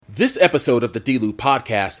This episode of the D-Loop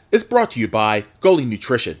podcast is brought to you by Goalie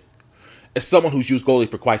Nutrition. As someone who's used Goalie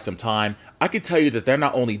for quite some time, I can tell you that they're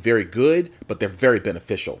not only very good, but they're very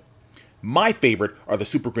beneficial. My favorite are the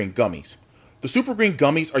Super Green Gummies. The Super Green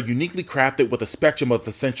Gummies are uniquely crafted with a spectrum of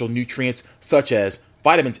essential nutrients such as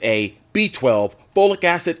vitamins A, B12, folic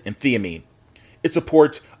acid, and thiamine. It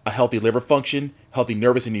supports a healthy liver function, healthy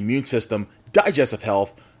nervous and immune system, digestive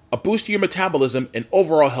health, a boost to your metabolism, and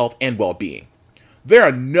overall health and well-being. There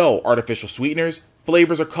are no artificial sweeteners,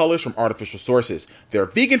 flavors, or colors from artificial sources. They're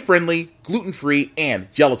vegan-friendly, gluten-free, and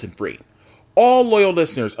gelatin-free. All loyal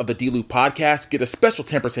listeners of the D-Loop podcast get a special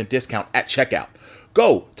 10% discount at checkout.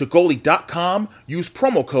 Go to goalie.com, use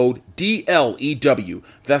promo code DLEW.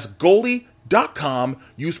 That's goalie.com,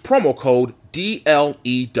 use promo code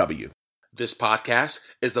DLEW. This podcast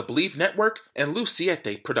is a Believe Network and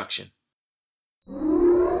Luciete production.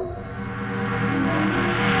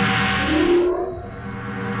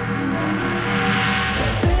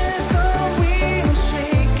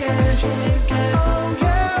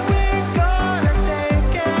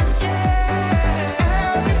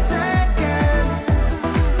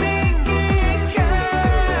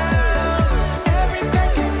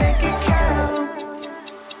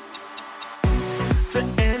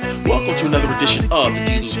 Welcome to another edition of the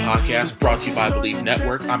D-Loop podcast, brought to you by Believe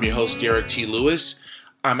Network. I'm your host, Derek T. Lewis.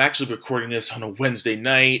 I'm actually recording this on a Wednesday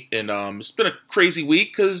night, and it's been a crazy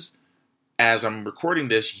week because as I'm recording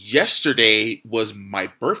this, yesterday was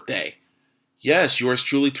my birthday. Yes, yours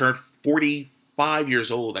truly turned 45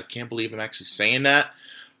 years old. I can't believe I'm actually saying that.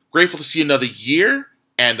 Grateful to see another year,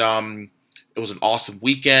 and it was an awesome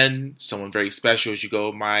weekend. Someone very special as you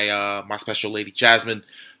go. My special lady, Jasmine,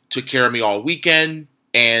 took care of me all weekend.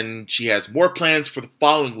 And she has more plans for the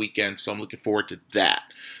following weekend, so I'm looking forward to that.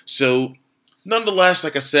 So, nonetheless,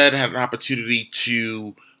 like I said, I had an opportunity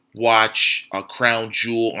to watch Crown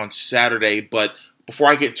Jewel on Saturday. But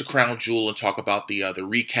before I get into Crown Jewel and talk about the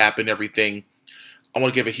recap and everything, I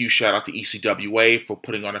want to give a huge shout out to ECWA for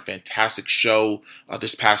putting on a fantastic show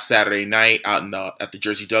this past Saturday night out at the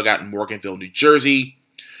Jersey Dugout in Morganville, New Jersey.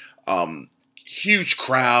 Huge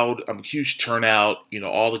crowd, huge turnout. You know,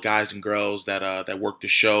 all the guys and girls that worked the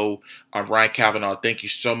show. Ryan Kavanaugh, thank you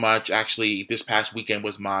so much. Actually, this past weekend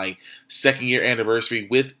was my second year anniversary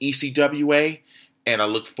with ECWA, and I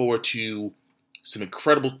look forward to some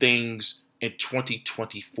incredible things in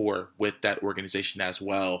 2024 with that organization as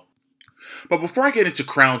well. But before I get into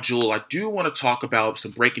Crown Jewel, I do want to talk about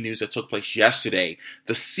some breaking news that took place yesterday.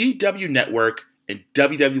 The CW Network and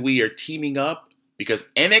WWE are teaming up because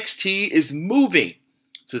NXT is moving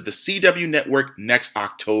to the CW Network next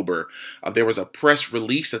October. There was a press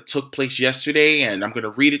release that took place yesterday, and I'm going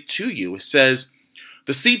to read it to you. It says,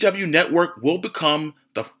 the CW Network will become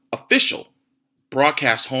the official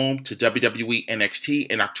broadcast home to WWE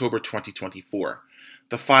NXT in October 2024.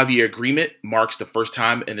 The 5-year agreement marks the first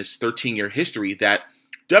time in its 13-year history that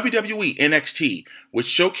WWE NXT, which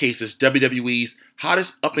showcases WWE's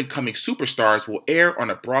hottest up-and-coming superstars, will air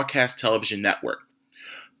on a broadcast television network.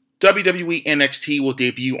 WWE NXT will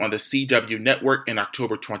debut on the CW Network in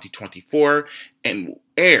October 2024 and will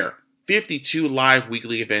air 52 live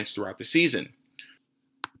weekly events throughout the season.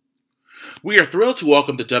 We are thrilled to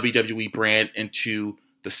welcome the WWE brand into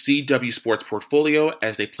the CW Sports portfolio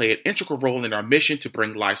as they play an integral role in our mission to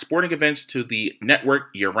bring live sporting events to the network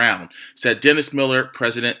year-round, said Dennis Miller,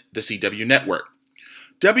 president of the CW Network.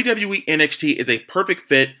 WWE NXT is a perfect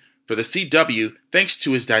fit for the CW thanks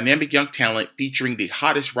to his dynamic young talent featuring the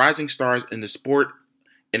hottest rising stars in the sport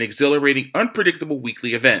and exhilarating, unpredictable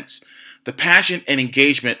weekly events. The passion and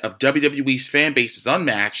engagement of WWE's fan base is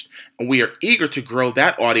unmatched, and we are eager to grow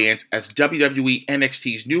that audience as WWE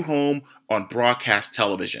NXT's new home on broadcast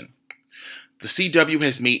television. The CW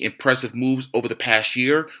has made impressive moves over the past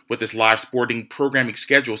year with its live sporting programming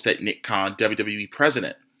schedule, said Nick Khan, WWE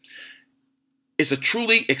president. It's a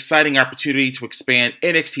truly exciting opportunity to expand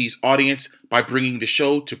NXT's audience by bringing the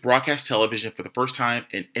show to broadcast television for the first time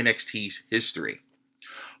in NXT's history.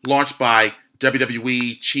 Launched by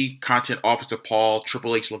WWE Chief Content Officer Paul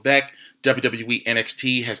Triple H Levesque, WWE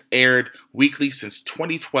NXT has aired weekly since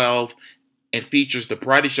 2012 and features the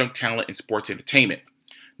brightest young talent in sports entertainment.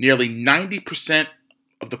 Nearly 90%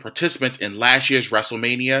 of the participants in last year's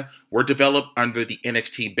WrestleMania were developed under the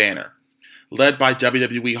NXT banner. Led by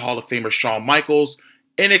WWE Hall of Famer Shawn Michaels,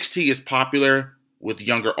 NXT is popular with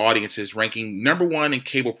younger audiences, ranking number one in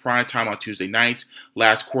cable primetime on Tuesday nights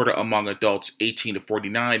last quarter among adults 18 to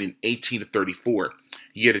 49 and 18 to 34.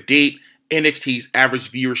 Year to date, NXT's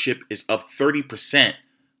average viewership is up 30%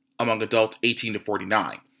 among adults 18 to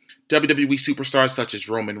 49. WWE superstars such as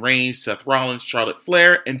Roman Reigns, Seth Rollins, Charlotte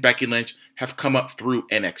Flair, and Becky Lynch have come up through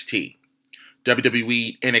NXT.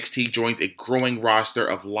 WWE NXT joins a growing roster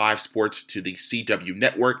of live sports to the CW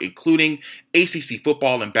network, including ACC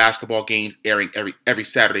football and basketball games airing every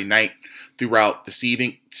Saturday night throughout the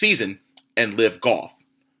season, and Live Golf.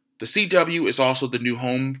 The CW is also the new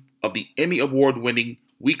home of the Emmy Award-winning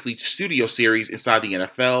weekly studio series Inside the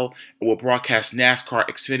NFL and will broadcast NASCAR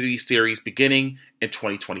Xfinity Series beginning in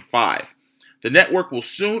 2025. The network will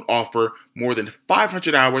soon offer more than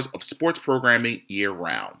 500 hours of sports programming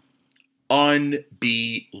year-round.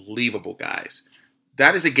 Unbelievable, guys.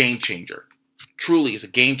 That is a game changer. Truly is a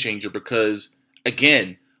game changer because,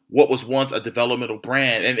 again, what was once a developmental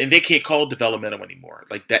brand, and they can't call it developmental anymore.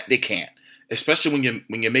 Like that, they can't. Especially when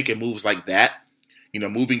you're making moves like that,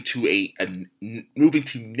 moving to moving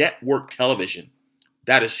to network television.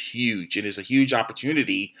 That is huge. It is a huge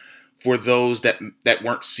opportunity for those that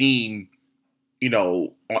weren't seen,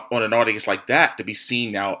 on an audience like that to be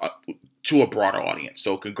seen now to a broader audience.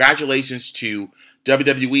 So congratulations to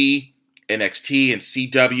WWE, NXT, and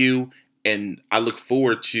CW, and I look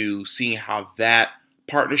forward to seeing how that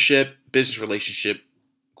partnership, business relationship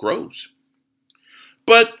grows.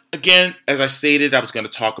 But again, as I stated, I was going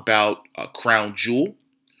to talk about Crown Jewel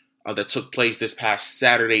that took place this past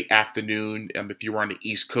Saturday afternoon. If you were on the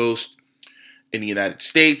East Coast in the United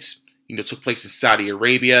States, took place in Saudi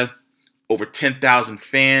Arabia. Over 10,000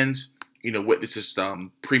 fans, witnessed this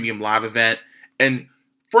premium live event. And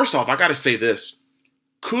first off, I got to say this.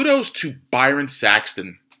 Kudos to Byron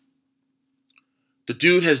Saxton. The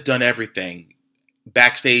dude has done everything.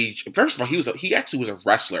 Backstage, first of all, he actually was a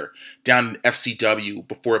wrestler down in FCW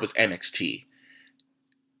before it was NXT.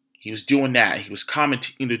 He was doing that. He was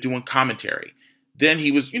doing commentary. Then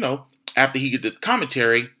he was, after he did the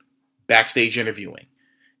commentary, backstage interviewing.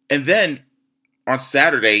 And then on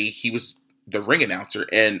Saturday, he was the ring announcer,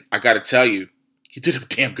 and I got to tell you, he did a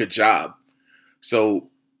damn good job. So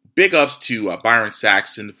big ups to Byron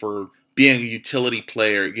Saxton for being a utility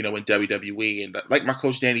player, in WWE. And like my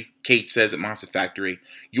coach Danny Cates says at Monster Factory,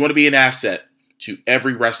 you want to be an asset to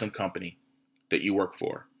every wrestling company that you work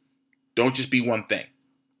for. Don't just be one thing.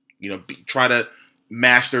 Try to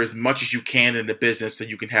master as much as you can in the business so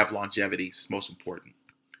you can have longevity. It's most important.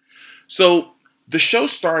 So the show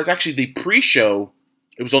starts, actually the pre-show,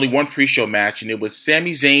 it was only one pre-show match, and it was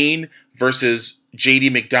Sami Zayn versus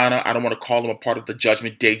JD McDonough. I don't want to call him a part of the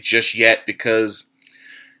Judgment Day just yet because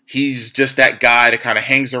he's just that guy that kind of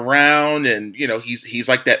hangs around, and he's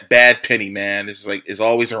like that bad penny, man. Is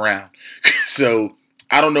always around. So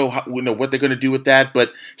I don't know what they're going to do with that,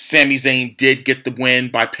 but Sami Zayn did get the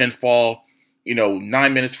win by pinfall.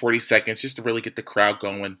 9 minutes 40 seconds just to really get the crowd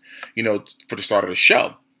going. For the start of the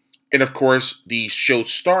show, and of course the show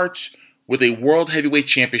starts with a World Heavyweight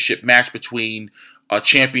Championship match between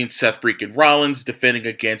champion Seth freaking Rollins defending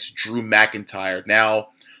against Drew McIntyre. Now,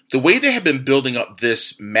 the way they have been building up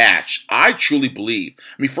this match, I truly believe.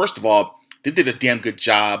 First of all, they did a damn good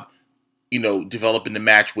job, developing the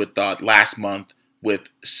match with last month with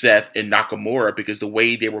Seth and Nakamura, because the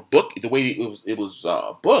way they were booked, the way it was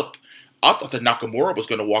booked, I thought that Nakamura was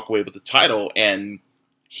going to walk away with the title, and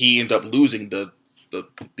he ended up losing the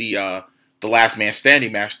last man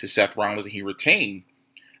standing match to Seth Rollins, and he retained.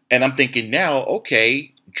 And I'm thinking now,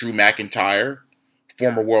 okay, Drew McIntyre,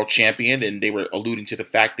 former world champion, and they were alluding to the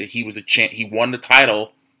fact that he was he won the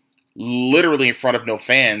title literally in front of no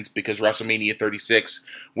fans because WrestleMania 36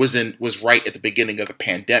 was right at the beginning of the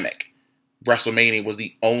pandemic. WrestleMania was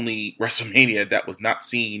the only WrestleMania that was not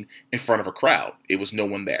seen in front of a crowd. It was no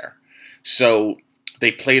one there. So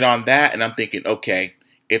they played on that, and I'm thinking, okay,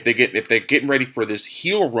 if they're getting ready for this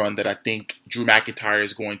heel run that I think Drew McIntyre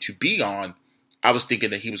is going to be on, I was thinking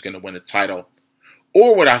that he was going to win the title.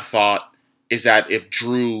 Or what I thought is that if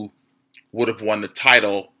Drew would have won the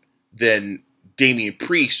title, then Damian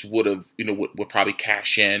Priest would have, would probably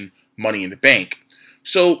cash in Money in the Bank.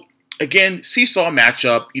 So again, seesaw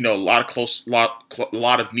matchup, a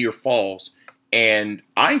lot of near falls, and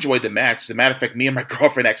I enjoyed the match. As a matter of fact, me and my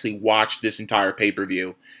girlfriend actually watched this entire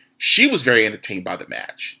pay-per-view. She was very entertained by the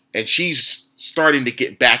match, and she's starting to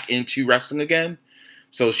get back into wrestling again.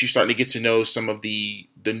 So she's starting to get to know some of the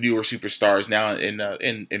newer superstars now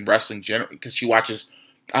in wrestling generally, because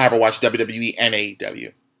I have her watch WWE and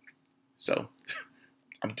AEW. So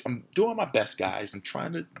I'm doing my best, guys. I'm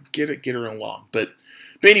trying to get her along. But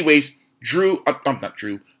anyways,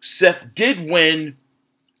 Seth did win.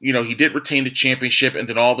 He did retain the championship, and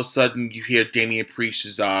then all of a sudden you hear Damian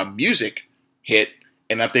Priest's music hit,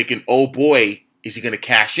 and I'm thinking, oh boy, is he going to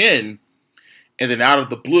cash in? And then out of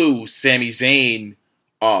the blue, Sami Zayn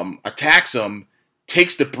attacks him,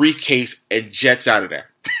 takes the briefcase and jets out of there.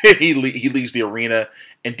 he leaves the arena,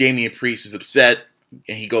 and Damian Priest is upset,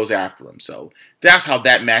 and he goes after him. So that's how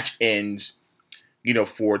that match ends,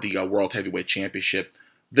 for the World Heavyweight Championship.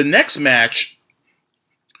 The next match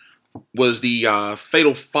was the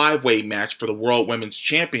Fatal 5-Way match for the World Women's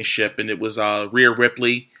Championship, and it was Rhea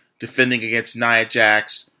Ripley defending against Nia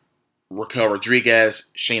Jax, Raquel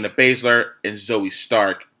Rodriguez, Shayna Baszler, and Zoe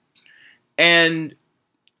Stark. And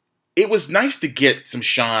it was nice to get some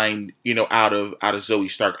shine, out of Zoe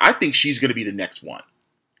Stark. I think she's going to be the next one.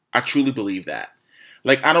 I truly believe that.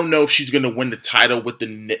 Like, I don't know if she's going to win the title with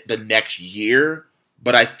the next year,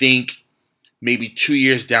 but I think maybe 2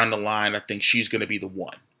 years down the line, I think she's going to be the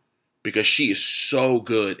one. Because she is so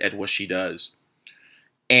good at what she does.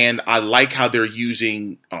 And I like how they're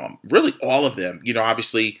using really all of them.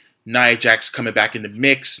 Obviously, Nia Jax coming back in the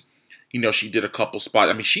mix. She did a couple spots.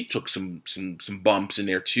 I mean, she took some bumps in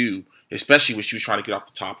there too, especially when she was trying to get off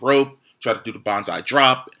the top rope, tried to do the bonsai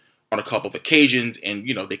drop on a couple of occasions, and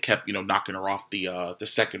they kept knocking her off the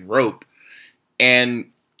second rope.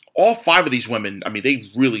 And all 5 of these women, I mean, they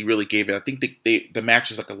really, really gave it. I think the match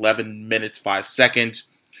was like 11 minutes 5 seconds,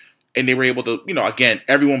 and they were able to, again,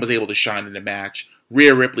 everyone was able to shine in the match.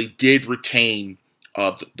 Rhea Ripley did retain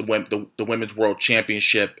the Women's World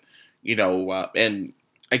Championship, and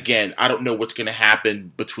again, I don't know what's going to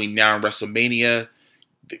happen between now and WrestleMania.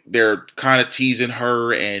 They're kind of teasing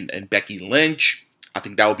her and Becky Lynch. I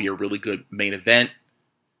think that would be a really good main event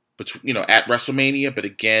at WrestleMania. But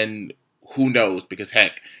again, who knows? Because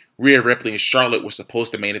heck, Rhea Ripley and Charlotte were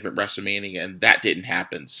supposed to main event WrestleMania, and that didn't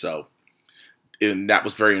happen. And that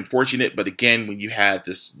was very unfortunate. But again, when you had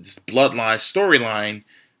this bloodline storyline,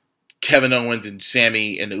 Kevin Owens and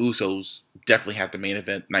Sami and the Usos definitely have the main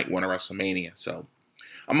event night 1 of WrestleMania. So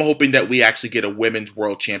I'm hoping that we actually get a Women's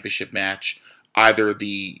World Championship match, either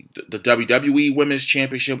the WWE Women's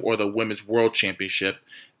Championship or the Women's World Championship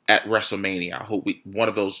at WrestleMania. I hope one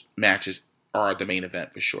of those matches are the main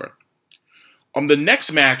event for sure. The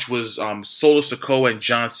next match was Solo Sikoa and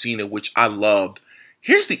John Cena, which I loved.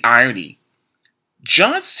 Here's the irony.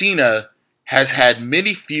 John Cena has had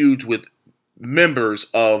many feuds with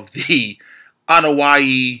members of the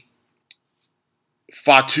Anoa'i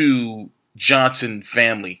Fatu Johnson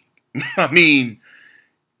family. I mean,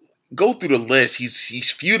 go through the list. He's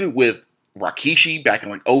feuded with Rikishi back in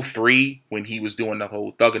like 2003 when he was doing the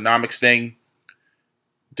whole Thugonomics thing.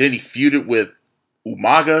 Then he feuded with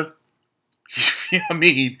Umaga. I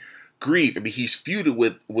mean, grief. I mean, he's feuded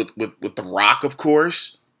with The Rock, of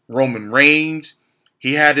course, Roman Reigns.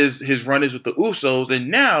 He had his run-ins with the Usos, and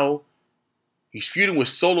now he's feuding with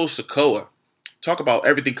Solo Sikoa. Talk about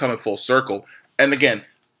everything coming full circle. And again,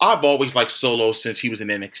 I've always liked Solo since he was in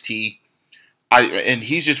NXT. And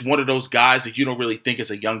he's just one of those guys that you don't really think is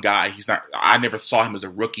a young guy. I never saw him as a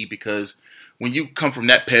rookie, because when you come from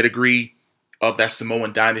that pedigree of that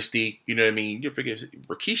Samoan dynasty, you know what I mean? You forget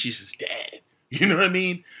Rikishi's his dad. You know what I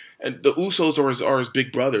mean? And the Usos are his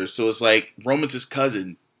big brothers. So it's like Roman's his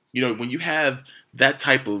cousin. When you have that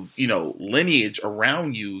type of, lineage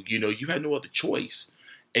around you, you had no other choice.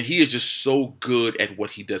 And he is just so good at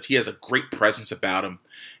what he does. He has a great presence about him.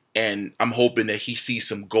 And I'm hoping that he sees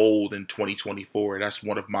some gold in 2024. That's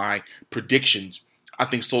one of my predictions. I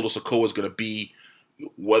think Solo Sikoa is going to be,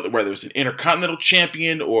 whether it's an Intercontinental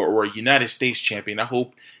Champion or a United States Champion. I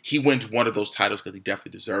hope he wins one of those titles, because he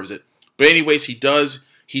definitely deserves it. But anyways, he does.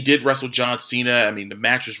 He did wrestle John Cena. I mean, the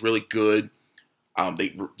match was really good.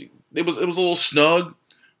 It was a little snug,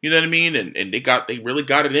 you know what I mean? And they really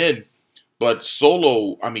got it in. But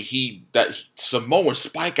Solo, I mean, that Samoan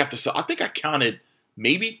spike I think I counted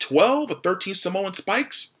maybe 12 or 13 Samoan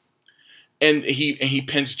spikes. And he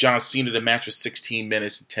pins John Cena. The match was 16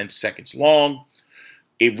 minutes and 10 seconds long.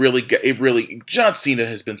 John Cena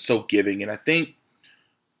has been so giving, and I think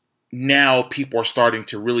now people are starting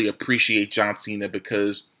to really appreciate John Cena,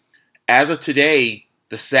 because as of today,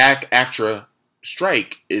 the SAG-AFTRA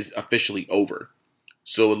strike is officially over.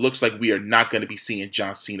 So it looks like we are not going to be seeing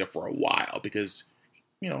John Cena for a while, because,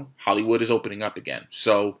 Hollywood is opening up again.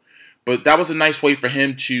 So, but that was a nice way for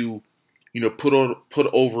him to, put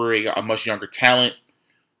over a much younger talent,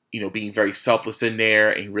 being very selfless in there,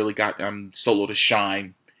 and really got Solo to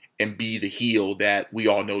shine and be the heel that we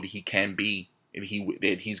all know that he can be, and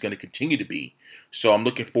that he's going to continue to be. So I'm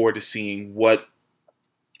looking forward to seeing what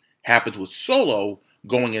happens with Solo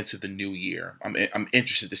going into the new year. I'm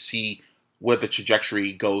interested to see where the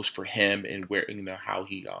trajectory goes for him, and where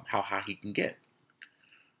how high he can get.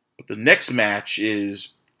 But the next match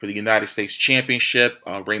is for the United States Championship.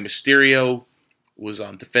 Rey Mysterio was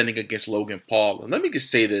defending against Logan Paul. And let me just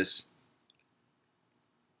say this.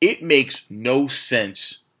 It makes no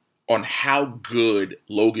sense on how good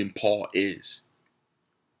Logan Paul is.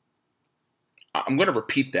 I'm going to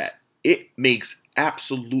repeat that. It makes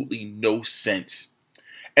absolutely no sense.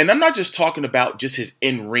 And I'm not just talking about just his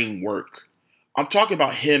in-ring work. I'm talking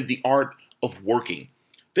about him, the art of working.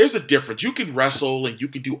 There's a difference. You can wrestle and you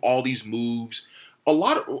can do all these moves.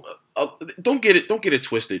 Don't get it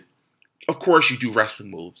twisted. Of course, you do wrestling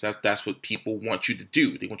moves. That's what people want you to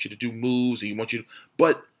do. They want you to do moves, and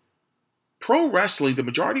but pro wrestling, the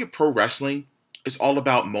majority of pro wrestling is all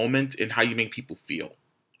about moment and how you make people feel.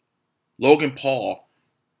 Logan Paul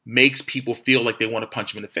makes people feel like they want to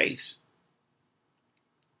punch him in the face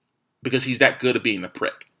because he's that good at being a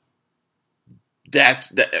prick.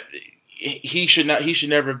 He should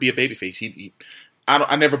never be a babyface.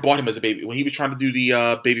 I never bought him as a baby when he was trying to do the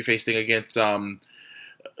babyface thing against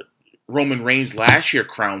Roman Reigns last year,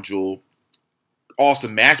 Crown Jewel.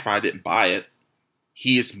 Awesome match, but I didn't buy it.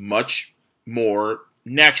 He is much more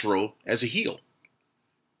natural as a heel.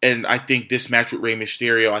 And I think this match with Rey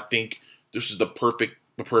Mysterio, I think this is the perfect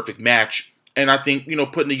match. And I think,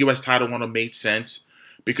 putting the U.S. title on him made sense.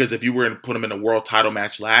 Because if you were to put him in a world title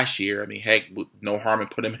match last year, I mean, heck, no harm in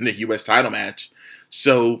putting him in a U.S. title match.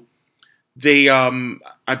 So they,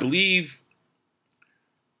 I believe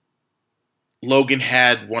Logan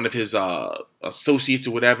had one of his associates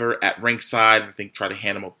or whatever at ringside. I think try to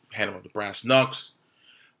hand him the brass knucks.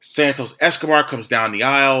 Santos Escobar comes down the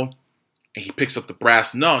aisle and he picks up the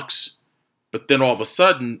brass knucks. But then all of a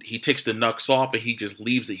sudden he takes the knucks off and he just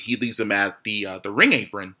leaves it. He leaves them at the ring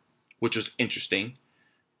apron, which was interesting.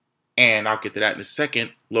 And I'll get to that in a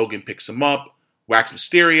second. Logan picks him up, whacks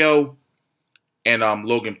Mysterio, and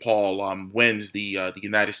Logan Paul wins the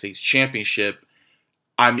United States Championship.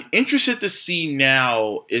 I'm interested to see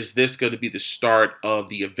now, is this going to be the start of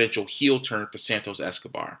the eventual heel turn for Santos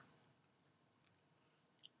Escobar?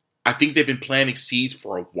 I think they've been planting seeds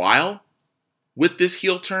for a while with this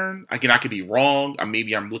heel turn. Again, I could be wrong.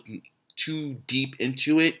 Maybe I'm looking too deep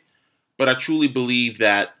into it. But I truly believe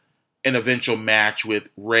that an eventual match with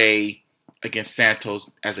Rey against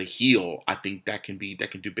Santos as a heel, I think that can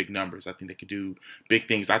do big numbers. I think they can do big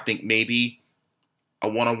things. I think maybe a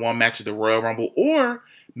one-on-one match at the Royal Rumble, or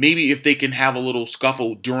maybe if they can have a little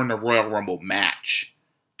scuffle during the Royal Rumble match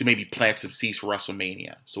to maybe plant some seeds for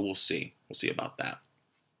WrestleMania. So we'll see. We'll see about that.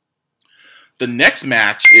 The next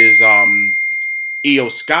match is Io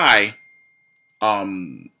Sky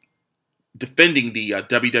defending the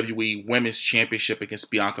WWE Women's Championship against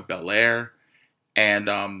Bianca Belair.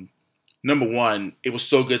 And number one, it was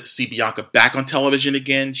so good to see Bianca back on television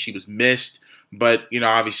again. She was missed, but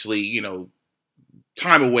obviously,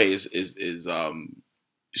 time away is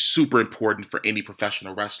super important for any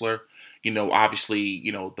professional wrestler. Obviously,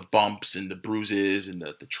 the bumps and the bruises and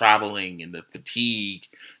the traveling and the fatigue,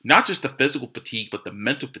 not just the physical fatigue, but the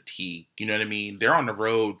mental fatigue. You know what I mean? They're on the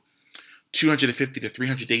road 250 to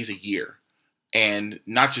 300 days a year. And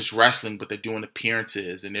not just wrestling, but they're doing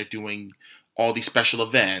appearances and they're doing all these special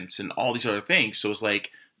events and all these other things. So it's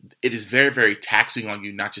like, it is very, very taxing on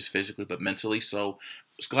you, not just physically, but mentally. So I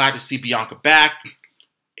was glad to see Bianca back.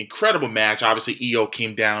 Incredible match. Obviously, Io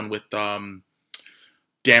came down with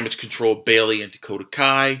Damage Control, Bayley, and Dakota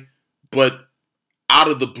Kai. But out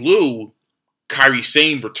of the blue, Kairi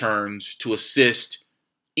Sane returns to assist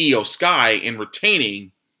Io Sky in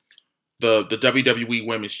retaining the WWE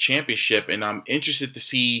Women's Championship, and I'm interested to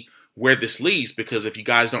see where this leads, because if you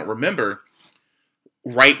guys don't remember,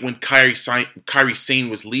 right when Kairi Sane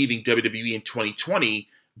was leaving WWE in 2020,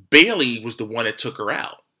 Bayley was the one that took her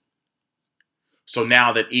out. So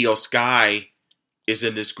now that Io Sky is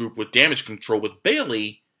in this group with Damage Control with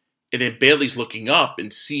Bayley, and then Bayley's looking up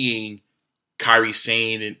and seeing Kairi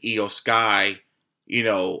Sane and Io Sky,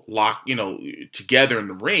 lock, together in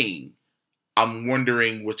the ring, I'm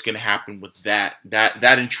wondering what's going to happen with that.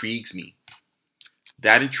 That intrigues me.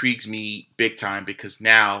 That intrigues me big time, because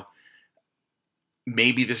now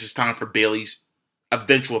maybe this is time for Bayley's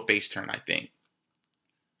eventual face turn.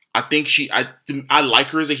 I like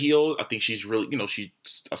her as a heel. I think she's really, she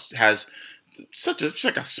has such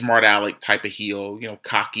like a smart aleck type of heel,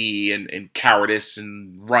 cocky and cowardice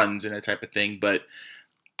and runs and that type of thing. But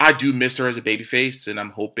I do miss her as a babyface, and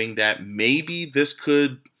I'm hoping that maybe this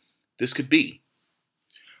could be.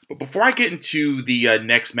 But before I get into the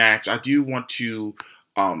next match, I do want to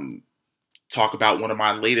talk about one of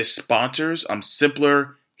my latest sponsors,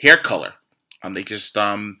 Simpler Hair Color. They just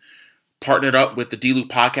partnered up with the D-Loop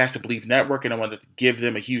Podcast, I Believe Network, and I wanted to give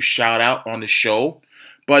them a huge shout out on the show.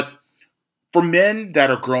 But For men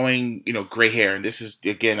that are growing, gray hair, and this is,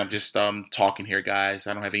 again, I'm just talking here, guys.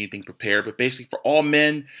 I don't have anything prepared, but basically for all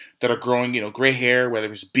men that are growing, gray hair,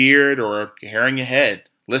 whether it's beard or your hair on your head,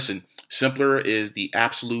 listen, Simpler is the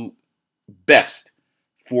absolute best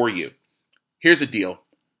for you. Here's the deal.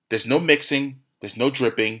 There's no mixing, there's no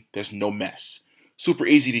dripping, there's no mess. Super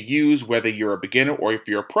easy to use whether you're a beginner or if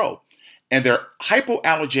you're a pro. And their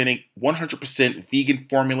hypoallergenic 100% vegan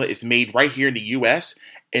formula is made right here in the US,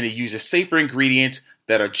 and it uses safer ingredients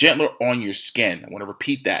that are gentler on your skin. I want to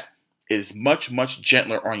repeat that. It is much, much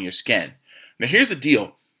gentler on your skin. Now here's the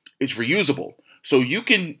deal. It's reusable. So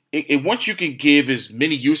once you can give as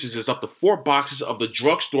many uses as up to 4 boxes of the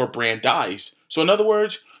drugstore brand dyes. So in other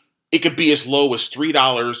words, it could be as low as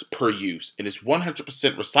 $3 per use. And it's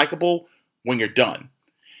 100% recyclable when you're done.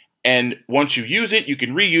 And once you use it, you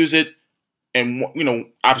can reuse it. And,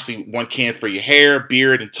 obviously 1 can for your hair,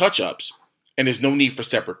 beard, and touch-ups. And there's no need for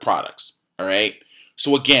separate products. All right.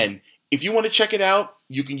 So again, if you want to check it out,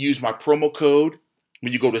 you can use my promo code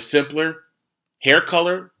when you go to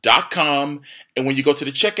simplerhaircolor.com. And when you go to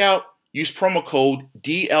the checkout, use promo code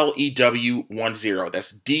DLEW10.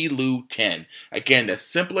 That's DLEW10. Again,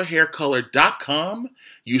 that's simplerhaircolor.com.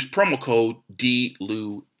 Use promo code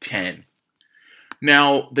DLEW10.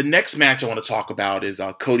 Now, the next match I want to talk about is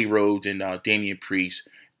Cody Rhodes and Damian Priest.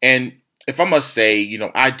 And if I must say,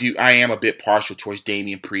 I am a bit partial towards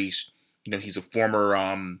Damian Priest. He's a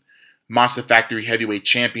former Monster Factory heavyweight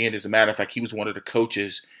champion. As a matter of fact, he was one of the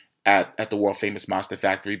coaches at the world famous Monster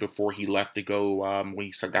Factory before he left to go when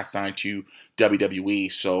he got signed to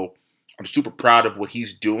WWE. So I'm super proud of what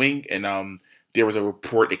he's doing. And there was a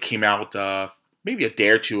report that came out maybe a day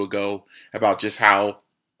or two ago about just how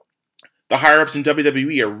the higher-ups in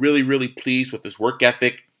WWE are really, really pleased with his work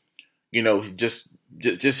ethic. Just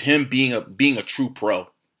him being a true pro.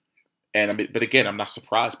 But again, I'm not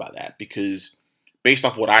surprised by that because based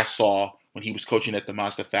off what I saw when he was coaching at the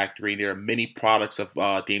Monster Factory, there are many products of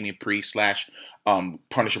Damian Priest /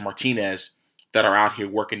 Punisher Martinez that are out here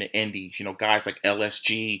working the indies. Guys like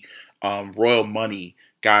LSG, Royal Money,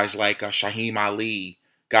 guys like Shaheem Ali,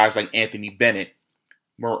 guys like Anthony Bennett,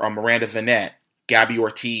 Miranda Vanette, Gabby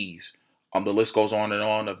Ortiz. The list goes on and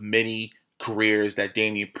on of many careers that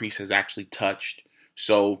Damian Priest has actually touched.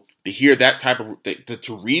 So to hear that type of,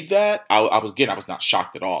 to read that, I was not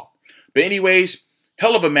shocked at all. But anyways,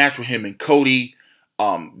 hell of a match with him and Cody,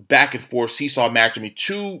 back and forth seesaw match.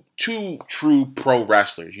 Two true pro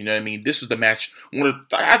wrestlers. You know what I mean? This was the match.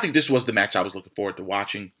 I think this was the match I was looking forward to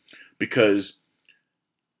watching because,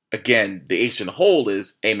 again, the H in the hole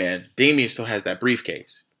is, hey man, Damian still has that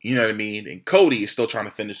briefcase. You know what I mean? And Cody is still trying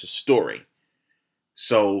to finish his story.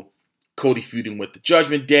 So Cody feuding with the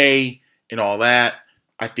Judgment Day and all that.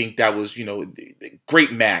 I think that was,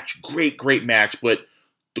 great match. Great match. But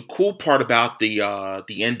the cool part about the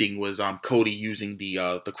ending was Cody using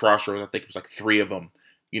the crossroads. I think it was like 3 of them,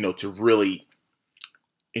 to really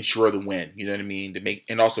ensure the win. You know what I mean?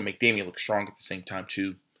 And also make Damian look strong at the same time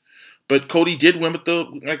too. But Cody did win with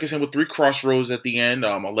with 3 crossroads at the end.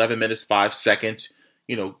 11 minutes 5 seconds.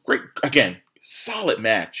 Great, again, solid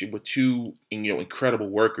match with 2, incredible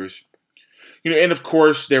workers. And of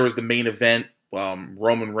course, there was the main event,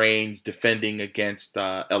 Roman Reigns defending against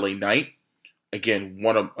LA Knight. Again,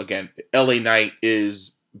 LA Knight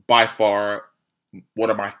is by far one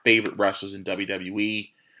of my favorite wrestlers in WWE.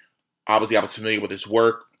 Obviously, I was familiar with his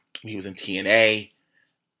work when he was in TNA,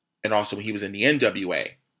 and also when he was in the NWA,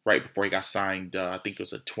 right before he got signed, I think it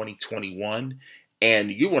was in 2021.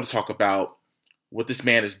 And you want to talk about what this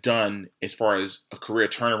man has done as far as a career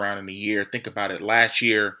turnaround in a year. Think about it. Last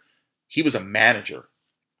year, he was a manager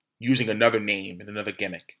using another name and another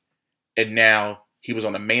gimmick. And now he was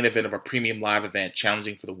on the main event of a premium live event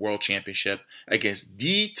challenging for the world championship against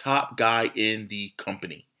the top guy in the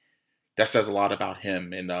company. That says a lot about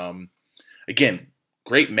him. And again,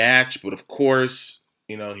 great match. But of course,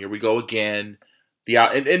 here we go again.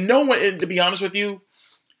 And no one, and to be honest with you,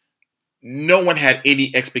 no one had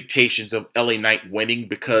any expectations of LA Knight winning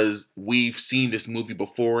because we've seen this movie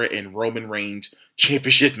before in Roman Reigns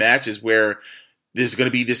championship matches where there's going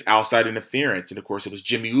to be this outside interference. And of course, it was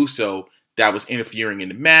Jimmy Uso that was interfering in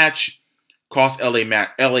the match, cost LA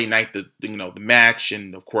Knight the match.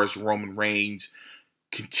 And of course, Roman Reigns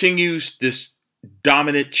continues this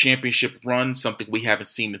dominant championship run, something we haven't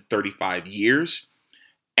seen in 35 years.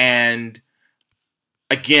 And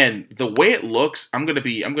again, the way it looks, I'm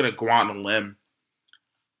gonna go out on a limb.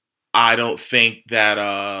 I don't think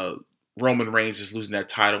that Roman Reigns is losing that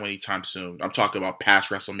title anytime soon. I'm talking about past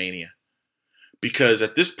WrestleMania. Because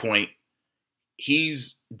at this point,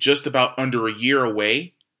 he's just about under a year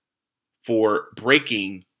away for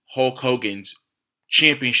breaking Hulk Hogan's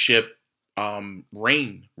championship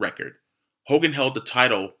reign record. Hogan held the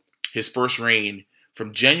title, his first reign,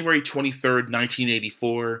 from January 23rd,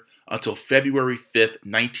 1984 until February 5th,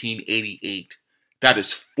 1988. That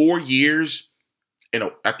is 4 years and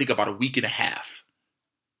I think about a week and a half.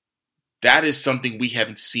 That is something we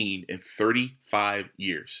haven't seen in 35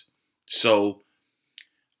 years. So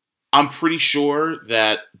I'm pretty sure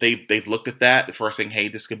that they've looked at that before saying, hey,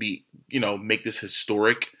 this could be, make this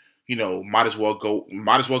historic. Might as well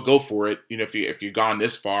go for it. If you're gone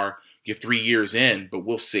this far, you're 3 years in, but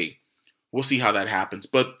we'll see. We'll see how that happens.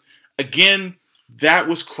 But again, that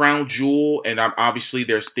was Crown Jewel, and obviously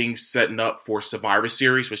there's things setting up for Survivor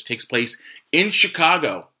Series, which takes place in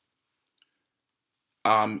Chicago.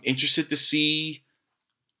 I'm interested to see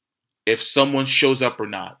if someone shows up or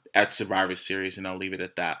not at Survivor Series, and I'll leave it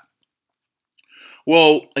at that.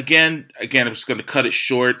 Well, again, I'm just going to cut it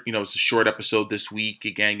short. It's a short episode this week.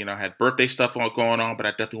 Again, I had birthday stuff going on, but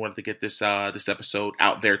I definitely wanted to get this episode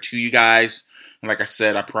out there to you guys. And like I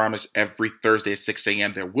said, I promise every Thursday at 6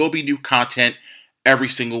 a.m. there will be new content every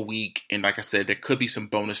single week. And like I said, there could be some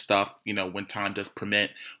bonus stuff, when time does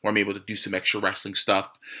permit, where I'm able to do some extra wrestling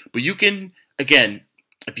stuff. But you can, again,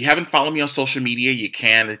 if you haven't followed me on social media, you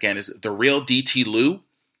can. Again, it's The Real DT Lou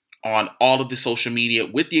on all of the social media,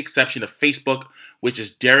 with the exception of Facebook, which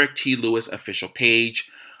is Derek T. Lewis official page.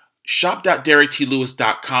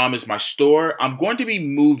 Shop.derektlewis.com is my store. I'm going to be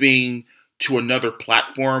moving to another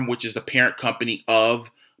platform, which is the parent company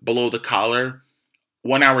of Below the Collar.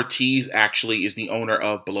 1 Hour Tees actually is the owner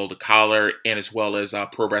of Below the Collar, and as well as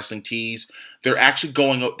Pro Wrestling Tees. They're actually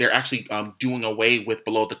doing away with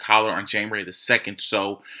Below the Collar on January the 2nd.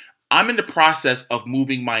 So I'm in the process of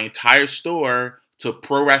moving my entire store to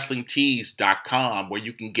ProWrestlingTees.com, where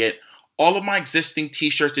you can get all of my existing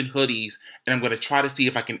t-shirts and hoodies, and I'm going to try to see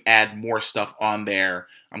if I can add more stuff on there.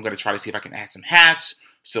 I'm going to try to see if I can add some hats,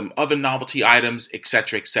 some other novelty items,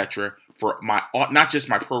 etc., for my, not just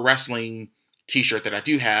my pro wrestling t-shirt that I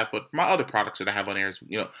do have, but my other products that I have on there,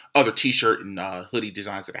 other t-shirt and hoodie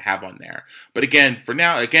designs that I have on there. But again, for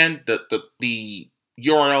now, the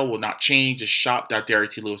URL will not change. It's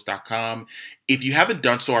shop.derektlewis.com. If you haven't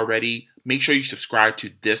done so already, make sure you subscribe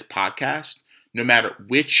to this podcast, no matter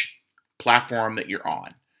which platform that you're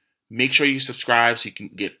on. Make sure you subscribe so you can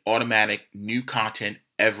get automatic new content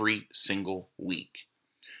every single week.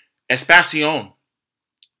 Espacion,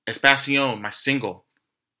 my single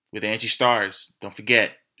with Angie Stars. Don't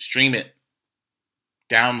forget, stream it,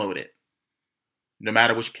 download it, no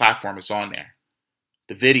matter which platform it's on there.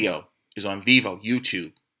 The video is on Vivo,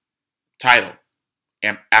 YouTube, Tidal,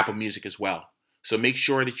 and Apple Music as well. So make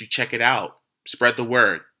sure that you check it out. Spread the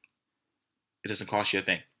word. It doesn't cost you a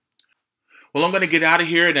thing. Well, I'm going to get out of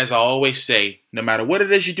here, and as I always say, no matter what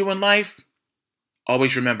it is you do in life,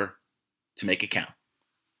 always remember to make it count.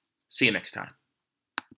 See you next time.